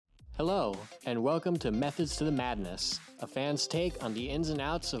Hello, and welcome to Methods to the Madness, a fan's take on the ins and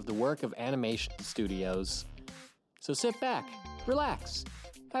outs of the work of animation studios. So sit back, relax,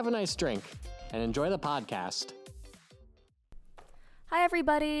 have a nice drink, and enjoy the podcast. Hi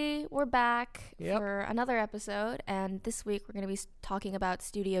everybody, we're back Yep. for another episode, and this week we're going to be talking about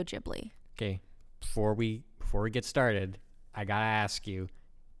Studio Ghibli. Okay, before we get started, I gotta ask you,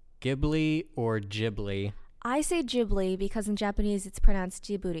 Ghibli or Ghibli? I say Ghibli because in Japanese it's pronounced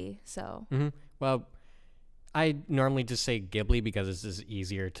Djibouti, so... Well, I normally just say Ghibli because it's just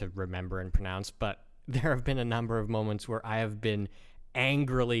easier to remember and pronounce, but there have been a number of moments where I have been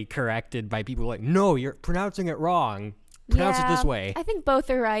angrily corrected by people like, no, you're pronouncing it wrong. Pronounce it this way. I think both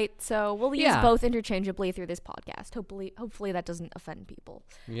are right, so we'll use Yeah. both interchangeably through this podcast. Hopefully that doesn't offend people.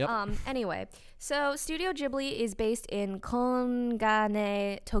 Yep. Anyway, so Studio Ghibli is based in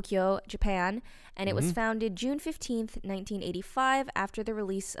Kongane, Tokyo, Japan, and it was founded June 15th, 1985, after the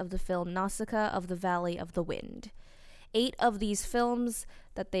release of the film Nausicaa of the Valley of the Wind. 8 of these films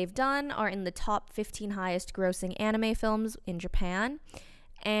that they've done are in the top 15 highest grossing anime films in Japan.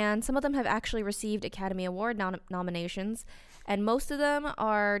 And some of them have actually received Academy Award nominations, and most of them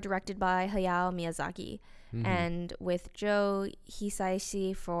are directed by Hayao Miyazaki, and with Joe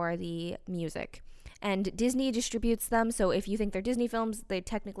Hisaishi for the music. And Disney distributes them, so if you think they're Disney films, they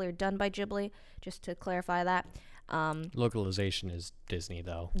technically are done by Ghibli, just to clarify that. Localization is Disney,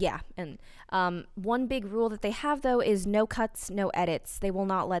 though. Yeah, and one big rule that they have, though, is no cuts, no edits. They will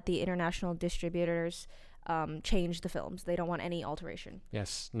not let the international distributors change the films. They don't want any alteration.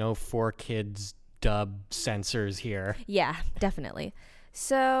 Yes, no 4Kids dub censors here. Yeah, definitely.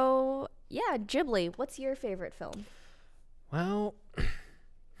 So, yeah, Ghibli, what's your favorite film? Well,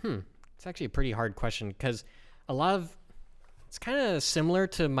 it's actually a pretty hard question because it's kind of similar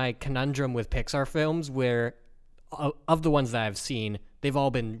to my conundrum with Pixar films where of the ones that I've seen, they've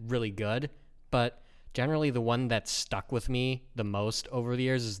all been really good, but generally the one that stuck with me the most over the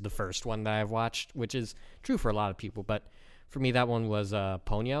years is the first one that I've watched, which is true for a lot of people, but for me that one was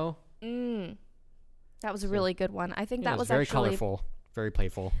Ponyo. That was a really good one. I think that was very actually colorful, very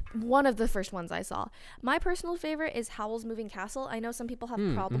playful. one of the first ones I saw. My personal favorite is Howl's Moving Castle. I know some people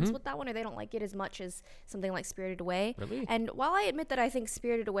have problems with that one, or they don't like it as much as something like Spirited Away. Really? And while I admit that I think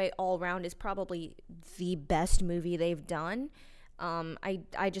Spirited Away all around is probably the best movie they've done,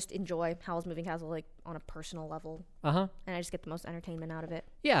 I just enjoy Howl's Moving Castle like on a personal level, and I just get the most entertainment out of it.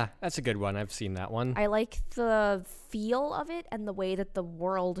 Yeah, that's a good one. I've seen that one. I like the feel of it and the way that the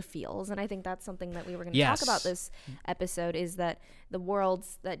world feels, and I think that's something that we were going to talk about this episode, is that the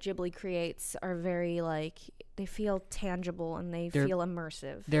worlds that Ghibli creates are very, like, they feel tangible and they're feel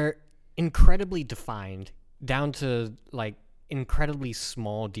immersive. They're incredibly defined down to, like, incredibly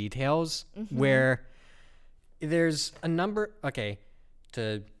small details where there's a number... Okay,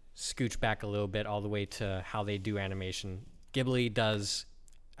 to scooch back a little bit all the way to how they do animation, Ghibli does,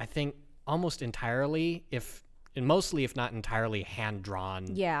 I think, almost entirely, if not entirely,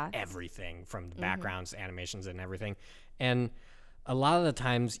 hand-drawn everything from the backgrounds, animations, and everything. And a lot of the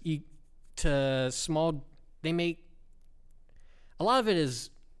times, a lot of it is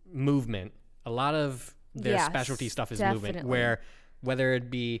movement. A lot of their specialty stuff is movement, where whether it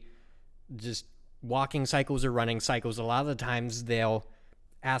be just walking cycles or running cycles, a lot of the times they'll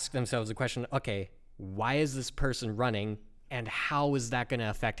ask themselves the question, okay, why is this person running and how is that going to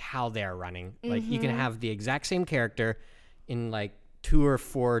affect how they're running? Like, you can have the exact same character in like 2 or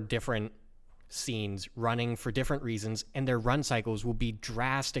 4 different scenes running for different reasons, and their run cycles will be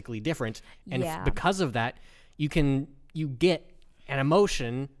drastically different. And because of that, you get an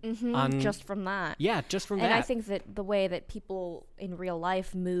emotion on just from that. Yeah, just from that. And I think that the way that people in real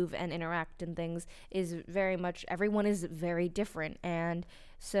life move and interact and things is very much, everyone is very different. And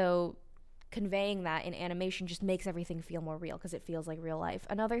so conveying that in animation just makes everything feel more real because it feels like real life.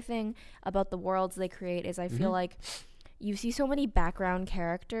 Another thing about the worlds they create is I feel like you see so many background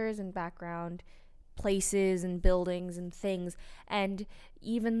characters and background places and buildings and things, and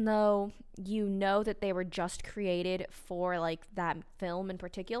even though you know that they were just created for like that film in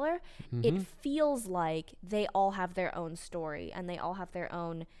particular, it feels like they all have their own story and they all have their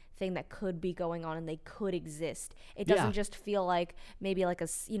own thing that could be going on and they could exist. It doesn't just feel like maybe like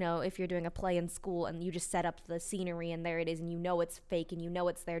if you're doing a play in school and you just set up the scenery and there it is and you know it's fake and you know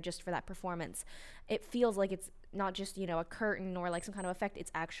it's there just for that performance. It feels like it's not just, a curtain or like some kind of effect.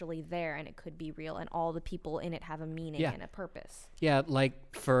 It's actually there and it could be real and all the people in it have a meaning and a purpose. Yeah, like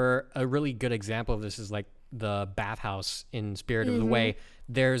for a really good example of this is like the bathhouse in Spirited Away.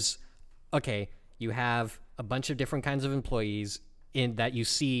 You have a bunch of different kinds of employees that you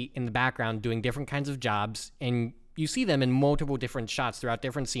see in the background doing different kinds of jobs, and you see them in multiple different shots throughout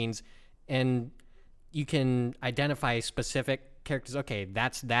different scenes, and you can identify specific characters. Okay,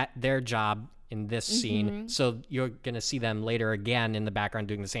 that's their job in this scene, so you're gonna see them later again in the background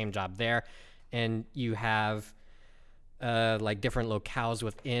doing the same job there. And you have like different locales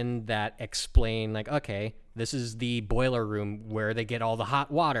within that explain, like, okay, this is the boiler room where they get all the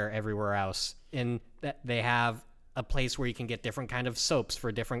hot water everywhere else, and that they have a place where you can get different kind of soaps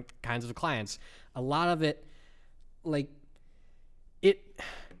for different kinds of clients. A lot of it, like,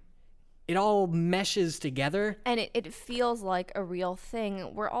 it all meshes together. And it feels like a real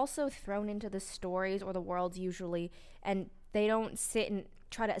thing. We're also thrown into the stories or the worlds usually, and they don't sit and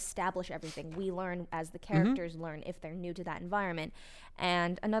try to establish everything. We learn as the characters learn if they're new to that environment.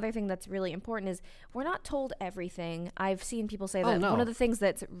 And another thing that's really important is we're not told everything. I've seen people say that one of the things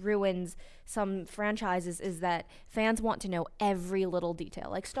that ruins some franchises is that fans want to know every little detail.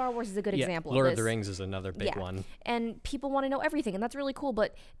 Like Star Wars is a good example Lord of of the Rings is another big one. And people want to know everything, and that's really cool.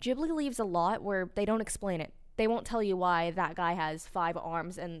 But Ghibli leaves a lot where they don't explain it. They won't tell you why that guy has 5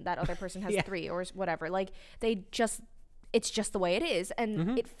 arms and that other person has 3 or whatever. Like it's just the way it is,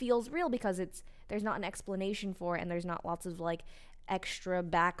 and it feels real because there's not an explanation for it, and there's not lots of like extra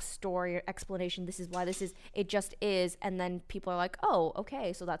backstory or explanation. This is why this is. It just is, and then people are like, "Oh,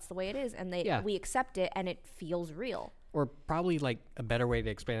 okay, so that's the way it is," and we accept it, and it feels real. Or probably like a better way to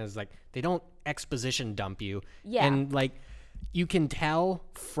explain it is like they don't exposition dump you. Yeah, and like you can tell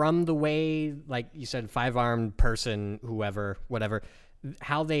from the way, like you said, 5-armed person, whoever, whatever,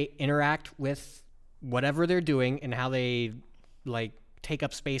 how they interact with whatever they're doing and how they like take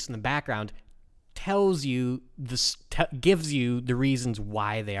up space in the background tells you gives you the reasons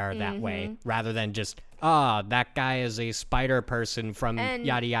why they are that way, rather than just that guy is a spider person from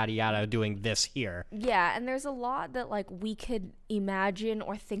yada yada yada doing this here. Yeah, and there's a lot that like we could imagine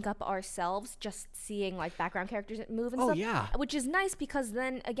or think up ourselves just seeing like background characters move and stuff. Yeah, which is nice because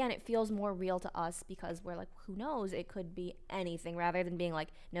then again it feels more real to us because we're like, who knows, it could be anything, rather than being like,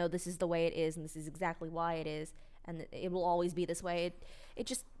 no, this is the way it is and this is exactly why it is and it will always be this way. It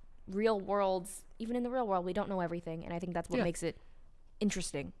just, real worlds, even in the real world, we don't know everything, and I think that's what makes it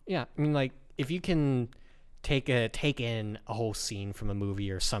interesting. Yeah, I mean, like, if you can take in a whole scene from a movie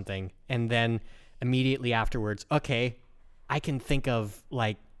or something, and then immediately afterwards, okay, I can think of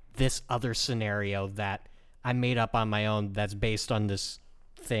like this other scenario that I made up on my own that's based on this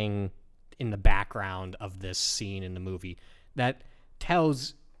thing in the background of this scene in the movie. That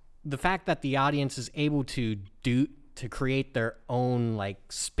tells the fact that the audience is able to create their own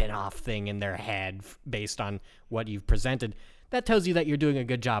like spin-off thing in their head based on what you've presented. That tells you that you're doing a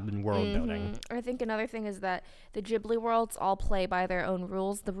good job in world building. I think another thing is that the Ghibli worlds all play by their own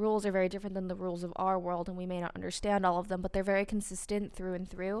rules. The rules are very different than the rules of our world, and we may not understand all of them, but they're very consistent through and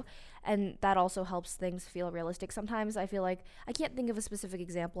through, and that also helps things feel realistic. Sometimes I feel like, I can't think of a specific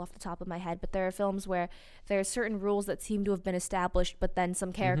example off the top of my head, but there are films where there are certain rules that seem to have been established, but then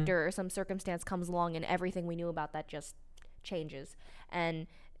some character or some circumstance comes along and everything we knew about that just changes, and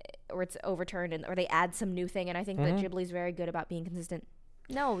or it's overturned, or they add some new thing. And I think that Ghibli's very good about being consistent.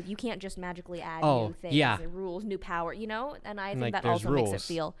 No, you can't just magically add new things, rules, new power, you know? And I think like, that also makes it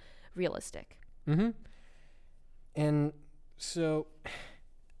feel realistic. And so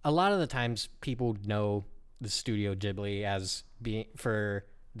a lot of the times people know the Studio Ghibli as being for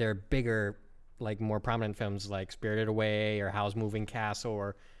their bigger, like more prominent films like Spirited Away or Howl's Moving Castle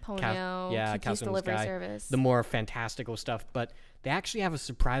or Ponyo, Kiki's Delivery Service, the more fantastical stuff. But they actually have a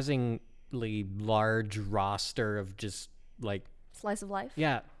surprisingly large roster of just like slice of life.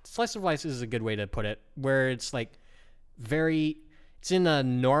 Yeah, slice of life is a good way to put it, where it's like it's in a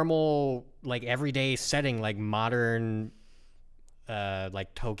normal, like everyday setting, like modern,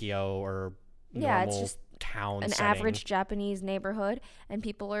 like Tokyo or normal it's just town an setting. Average Japanese neighborhood, and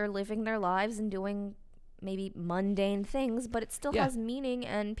people are living their lives and doing maybe mundane things, but it still has meaning,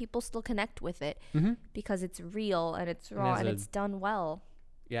 and people still connect with it because it's real and it's raw and it's done well.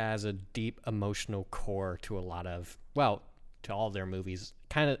 Yeah, has a deep emotional core to to all their movies.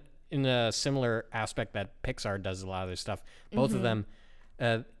 Kind of in a similar aspect that Pixar does a lot of their stuff. Both of them,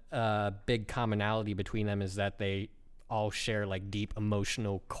 big commonality between them is that they all share like deep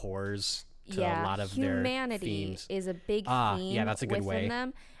emotional cores to a lot of their themes. Humanity is a big theme that's a good within way.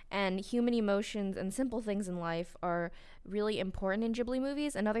 them. And human emotions and simple things in life are really important in Ghibli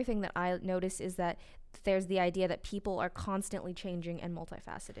movies. Another thing that I notice is that there's the idea that people are constantly changing and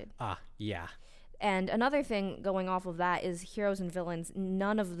multifaceted. And another thing going off of that is heroes and villains.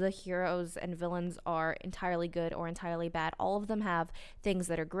 None of the heroes and villains are entirely good or entirely bad. All of them have things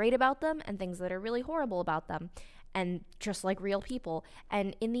that are great about them and things that are really horrible about them. and just like real people.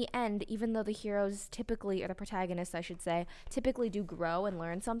 And in the end, even though the heroes typically, or the protagonists I should say, typically do grow and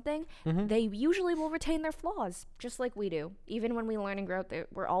learn something, they usually will retain their flaws, just like we do. Even when we learn and grow,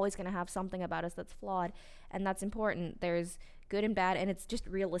 we're always going to have something about us that's flawed, and that's important. There's good and bad, and it's just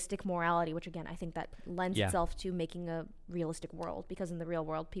realistic morality, which again, I think that lends itself to making a realistic world, because in the real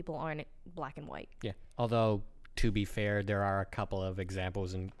world, people aren't black and white. Yeah, although, to be fair, there are a couple of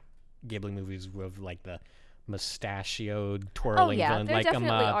examples in Ghibli movies with, like, the mustachioed twirling villain. There like,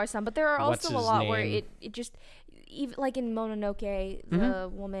 definitely are some, but there are also a lot where name? it just, even like in Mononoke, the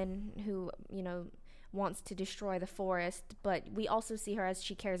woman who, you know, wants to destroy the forest, but we also see her as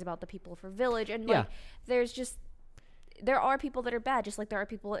she cares about the people of her village, and like there are people that are bad, just like there are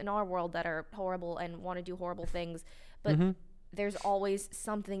people in our world that are horrible and want to do horrible things, but there's always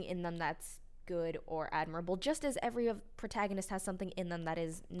something in them that's good or admirable, just as every protagonist has something in them that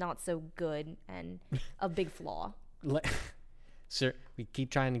is not so good and a big flaw. Sir, we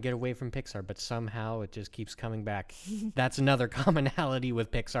keep trying to get away from Pixar, but somehow it just keeps coming back. That's another commonality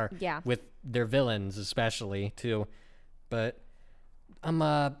with Pixar, with their villains especially too. But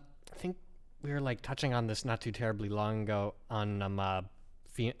I think we were like touching on this not too terribly long ago on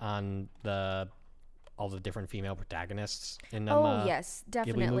all the different female protagonists in yes,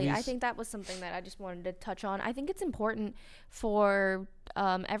 definitely. I think that was something that I just wanted to touch on. I think it's important for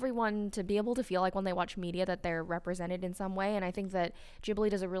everyone to be able to feel like when they watch media that they're represented in some way, and I think that Ghibli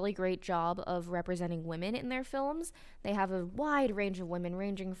does a really great job of representing women in their films. They have a wide range of women,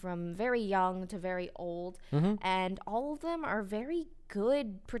 ranging from very young to very old, and all of them are very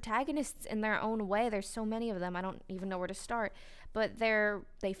good protagonists in their own way. There's so many of them, I don't even know where to start, but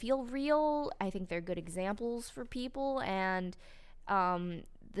they feel real. I think they're good examples for people, and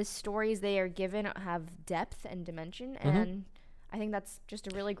the stories they are given have depth and dimension, and I think that's just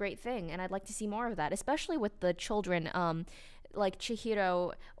a really great thing, and I'd like to see more of that, especially with the children, like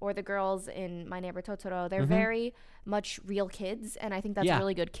Chihiro or the girls in My Neighbor Totoro. They're very much real kids, and I think that's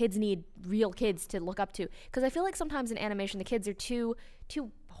really good. Kids need real kids to look up to, because I feel like sometimes in animation the kids are too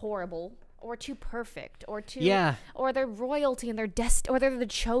horrible or too perfect or or they're royalty and or they're the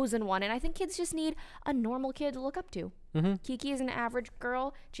chosen one, and I think kids just need a normal kid to look up to. Kiki is an average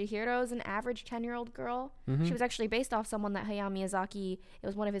girl. Chihiro is an average 10-year-old girl. She was actually based off someone that Hayao Miyazaki, it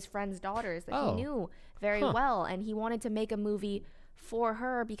was one of his friend's daughters that he knew very well, and he wanted to make a movie for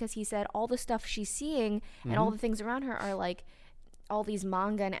her because he said all the stuff she's seeing and all the things around her are like all these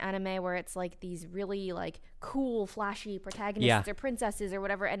manga and anime where it's like these really like cool flashy protagonists or princesses or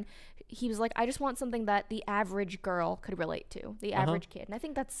whatever, and he was like, I just want something that the average girl could relate to, the average kid, and I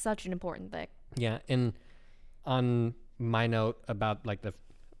think that's such an important thing. And on my note about like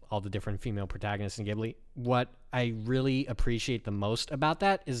all the different female protagonists in Ghibli, what I really appreciate the most about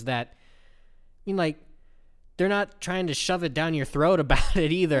that is that, I mean, like, they're not trying to shove it down your throat about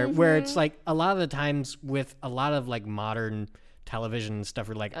it either, where it's like a lot of the times with a lot of like modern television and stuff,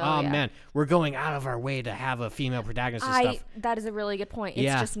 we're like, man, we're going out of our way to have a female protagonist and stuff. That is a really good point.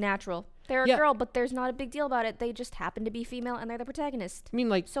 It's just natural. They're a girl, but there's not a big deal about it. They just happen to be female and they're the protagonist. I mean,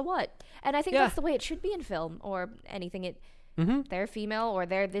 like, so what? And I think that's the way it should be in film or anything. They're female or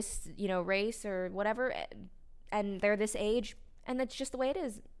they're this, race or whatever, and they're this age, and that's just the way it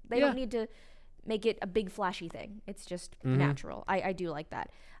is. They don't need to make it a big flashy thing. It's just natural. I do like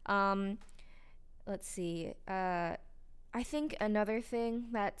that. Let's see. I think another thing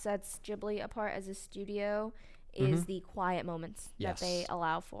that sets Ghibli apart as a studio is the quiet moments that they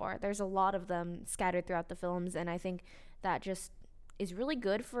allow for. There's a lot of them scattered throughout the films, and I think that just is really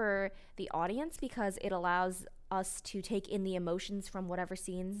good for the audience because it allows us to take in the emotions from whatever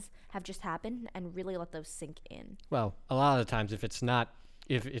scenes have just happened and really let those sink in. Well, a lot of the times if it's not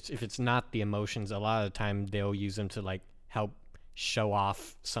the emotions, a lot of the time they'll use them to like help show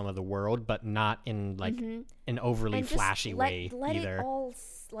off some of the world, but not in like an overly flashy way either. It all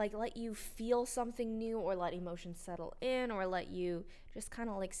let you feel something new, or let emotions settle in, or let you just kind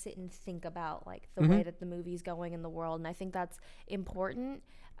of like sit and think about like the way that the movie's going in the world. And I think that's important.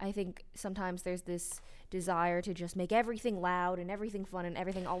 I think sometimes there's this desire to just make everything loud and everything fun and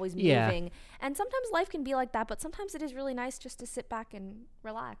everything always moving. And sometimes life can be like that, but sometimes it is really nice just to sit back and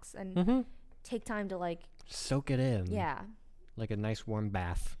relax and take time to like soak it in. Yeah. Like a nice warm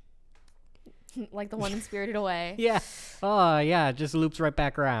bath. Like the one in Spirited Away. Oh, yeah. It just loops right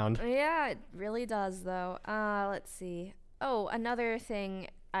back around. Yeah, it really does, though. Let's see. Oh, another thing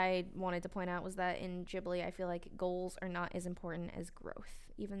I wanted to point out was that in Ghibli, I feel like goals are not as important as growth.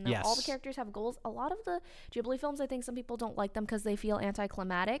 Even though all the characters have goals, a lot of the Ghibli films, I think some people don't like them because they feel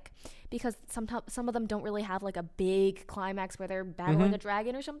anticlimactic, because some of them don't really have like a big climax where they're battling a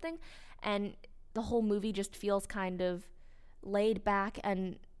dragon or something. And the whole movie just feels kind of laid back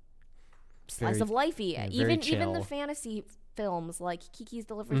and slice of lifey. Even the fantasy films like Kiki's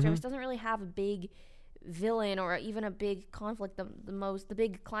Delivery Service doesn't really have a big villain or even a big conflict. The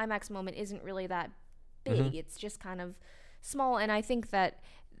big climax moment isn't really that big. It's just kind of small, and I think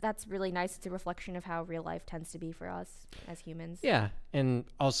that's really nice. It's a reflection of how real life tends to be for us as humans. Yeah, and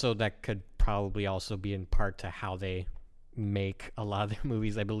also that could probably also be in part to how they make a lot of their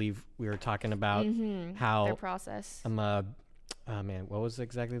movies. I believe we were talking about how their process. Oh man, what was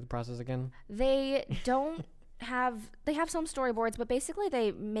exactly the process again? They have some storyboards, but basically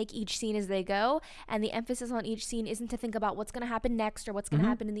they make each scene as they go, and the emphasis on each scene isn't to think about what's going to happen next or what's going to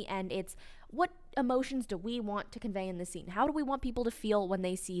happen in the end. It's what emotions do we want to convey in the scene? How do we want people to feel when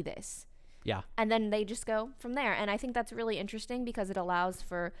they see this? Yeah. And then they just go from there. And I think that's really interesting because it allows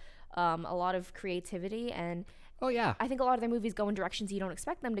for a lot of creativity. And oh, yeah. I think a lot of their movies go in directions you don't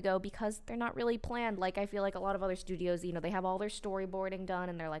expect them to go because they're not really planned. Like, I feel like a lot of other studios, they have all their storyboarding done,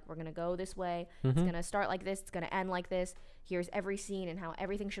 and they're like, we're going to go this way. It's going to start like this. It's going to end like this. Here's every scene and how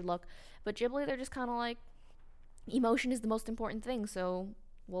everything should look. But Ghibli, they're just kind of like, emotion is the most important thing, so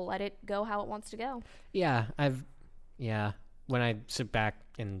we'll let it go how it wants to go. Yeah, when I sit back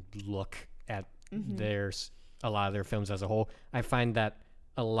and look at a lot of their films as a whole, I find that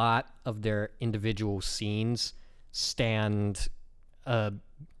a lot of their individual scenes stand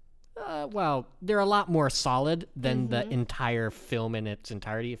well, they're a lot more solid than the entire film in its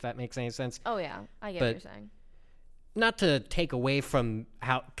entirety, if that makes any sense. Oh yeah, I get what you're saying. Not to take away from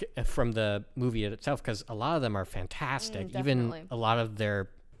the movie itself, because a lot of them are fantastic. Even a lot of their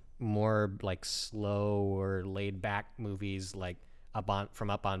more like slow or laid back movies, like Up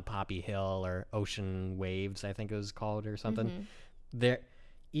on Poppy Hill or Ocean Waves, I think it was called, or something. There,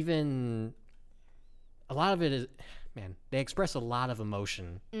 even a lot of it is, man, they express a lot of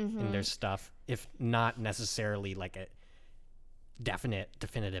emotion in their stuff, if not necessarily like a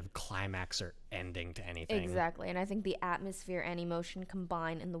definitive climax or ending to anything. Exactly. And I think the atmosphere and emotion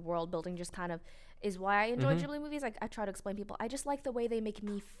combined in the world building just kind of is why I enjoy Ghibli movies. I try to explain to people, I just like the way they make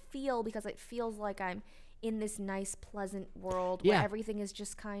me feel, because it feels like I'm in this nice, pleasant world where everything is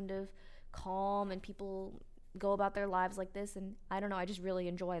just kind of calm and people go about their lives like this. And I don't know, I just really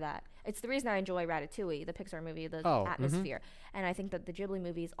enjoy that. It's the reason I enjoy Ratatouille, the Pixar movie, the atmosphere. And I think that the Ghibli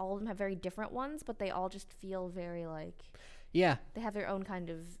movies, all of them have very different ones, but they all just feel very like, they have their own kind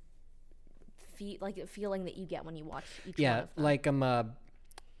of feeling that you get when you watch each one of them. Like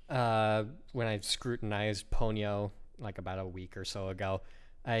when I scrutinized Ponyo like about a week or so ago,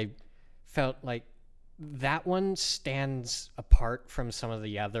 I felt like that one stands apart from some of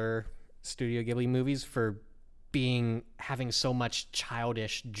the other Studio Ghibli movies for having so much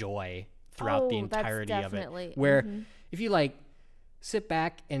childish joy throughout the entirety of it. Where if you like sit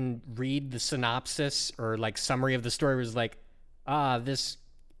back and read the synopsis or like summary of the story, was like, this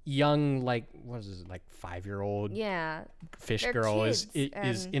young, like, what is it, like 5-year-old fish girl is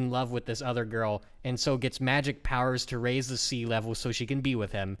in love with this other girl, and so gets magic powers to raise the sea level so she can be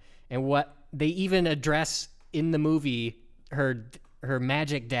with him. And what they even address in the movie, her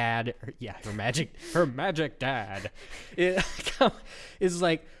magic dad, her magic dad is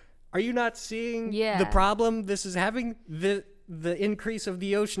like, are you not seeing the problem this is having? The increase of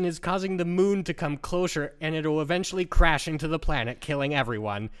the ocean is causing the moon to come closer, and it'll eventually crash into the planet, killing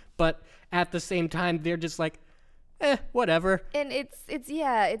everyone. But at the same time, they're just like, whatever. And it's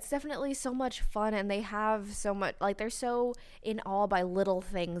definitely so much fun, and they have so much, like, they're so in awe by little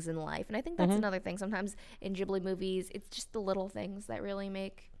things in life. And I think that's another thing. Sometimes in Ghibli movies, it's just the little things that really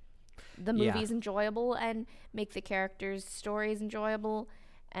make the movies enjoyable and make the characters' stories enjoyable.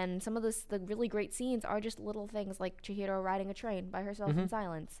 And some of the really great scenes are just little things, like Chihiro riding a train by herself in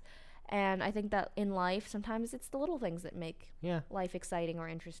silence. And I think that in life, sometimes it's the little things that make life exciting or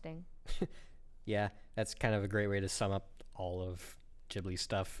interesting. Yeah, that's kind of a great way to sum up all of Ghibli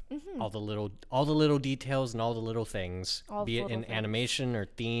stuff. All the little details and all the little things, be it in animation or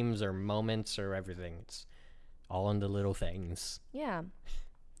themes or moments or everything. It's all in the little things. Yeah.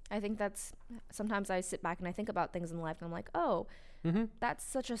 I think that's, sometimes I sit back and I think about things in life and I'm like, oh, that's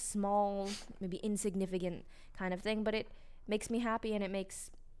such a small, maybe insignificant kind of thing, but it makes me happy and it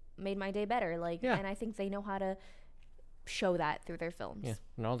made my day better. And I think they know how to show that through their films. Yeah,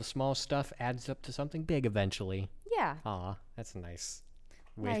 and all the small stuff adds up to something big eventually. Yeah. Aw, that's a nice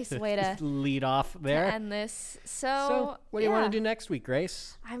way to lead off there. To end this. So what do you want to do next week,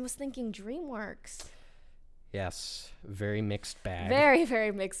 Grace? I was thinking DreamWorks. Yes, very mixed bag. Very,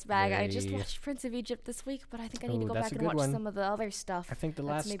 very mixed bag. I just watched Prince of Egypt this week, but I think I need to go back and watch some of the other stuff. I think the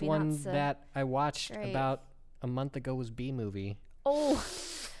last one that I watched about a month ago was B-Movie. Oh,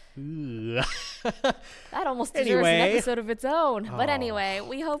 That almost deserves an episode of its own. But anyway,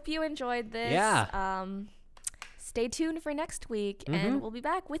 we hope you enjoyed this. Yeah. Stay tuned for next week, and we'll be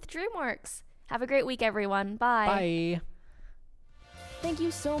back with DreamWorks. Have a great week, everyone. Bye. Bye. Thank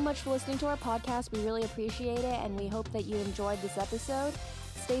you so much for listening to our podcast. We really appreciate it, and we hope that you enjoyed this episode.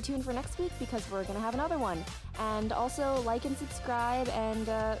 Stay tuned for next week because we're going to have another one. And also, like and subscribe and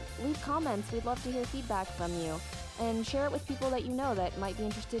leave comments. We'd love to hear feedback from you. And share it with people that you know that might be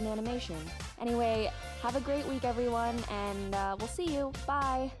interested in animation. Anyway, have a great week, everyone, and we'll see you.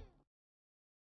 Bye!